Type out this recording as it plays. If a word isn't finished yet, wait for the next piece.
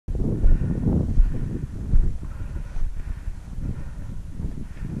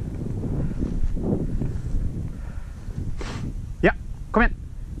Kom igjen.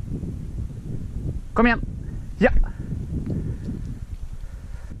 Kom igjen. Ja.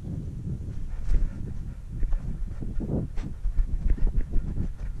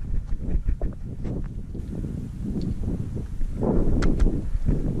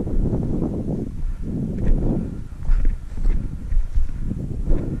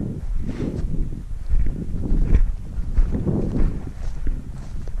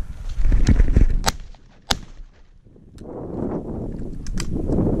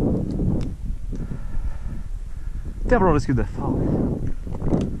 Det var dårlig skuddet, faen.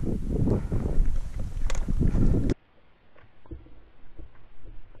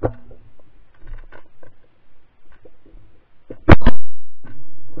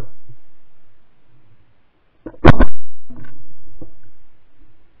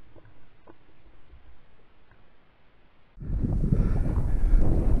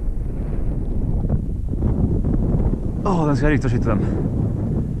 Åh, den skal jeg riktig å skyte den.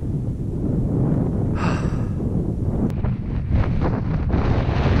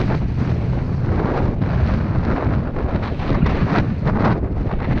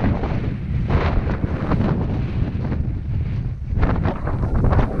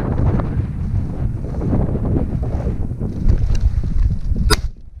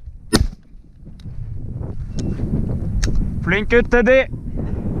 Flink gutt, Teddy!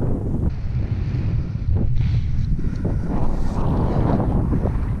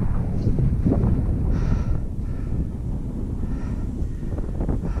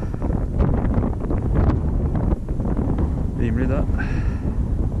 Rimelig da.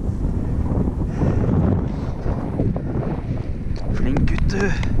 Flink gutt,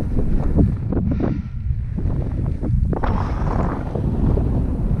 du!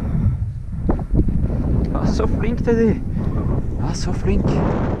 Ja, så flink, Teddy! Ja, så flink.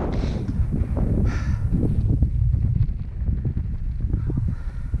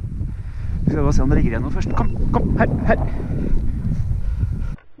 Vi skal bare se om det ligger igjen noe først. Kom, kom, her, her.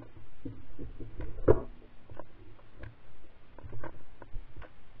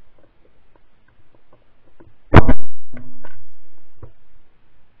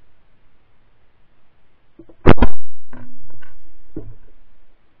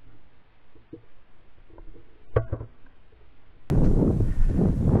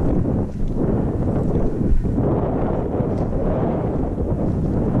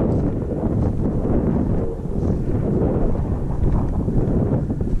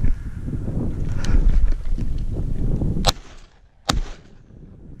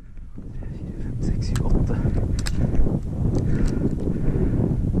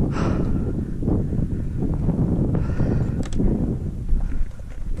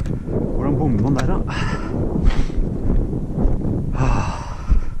 Hvordan bommer man der da?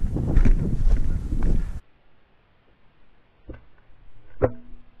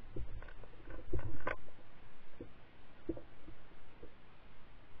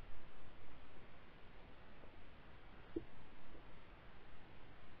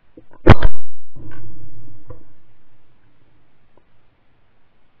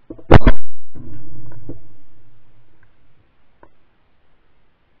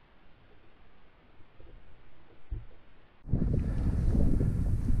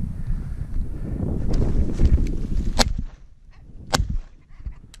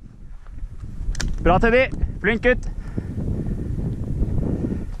 Bra, Teddy. Flink gutt.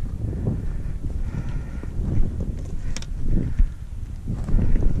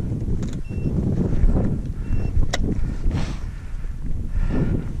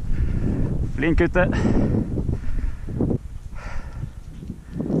 Flink gutte.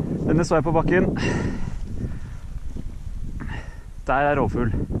 Denne så jeg på bakken. Der er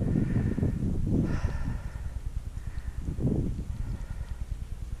rovfugl.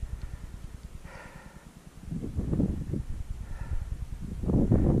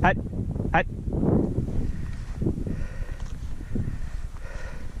 Her, her.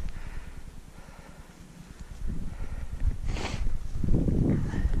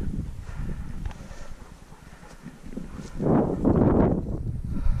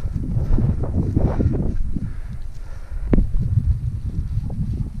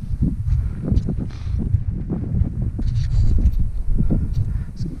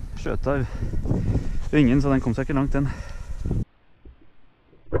 Skjøt av vingen, så den kom seg ikke langt den.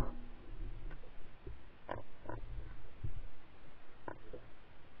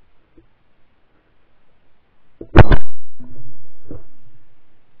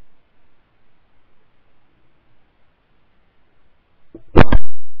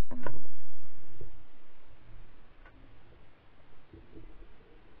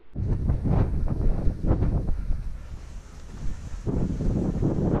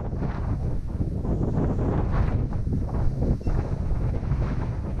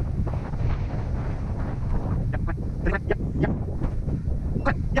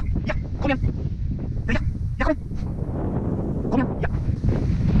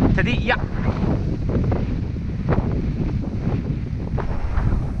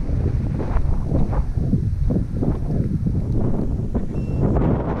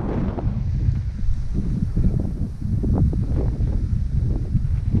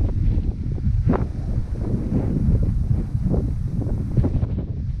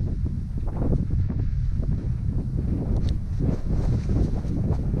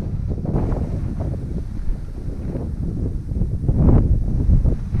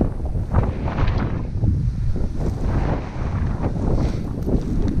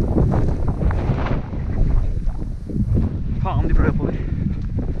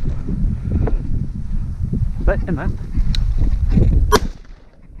 Der, enda en.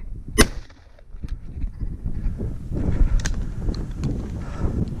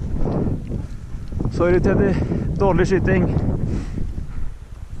 Sorry, Teddy. Dårlig skyting.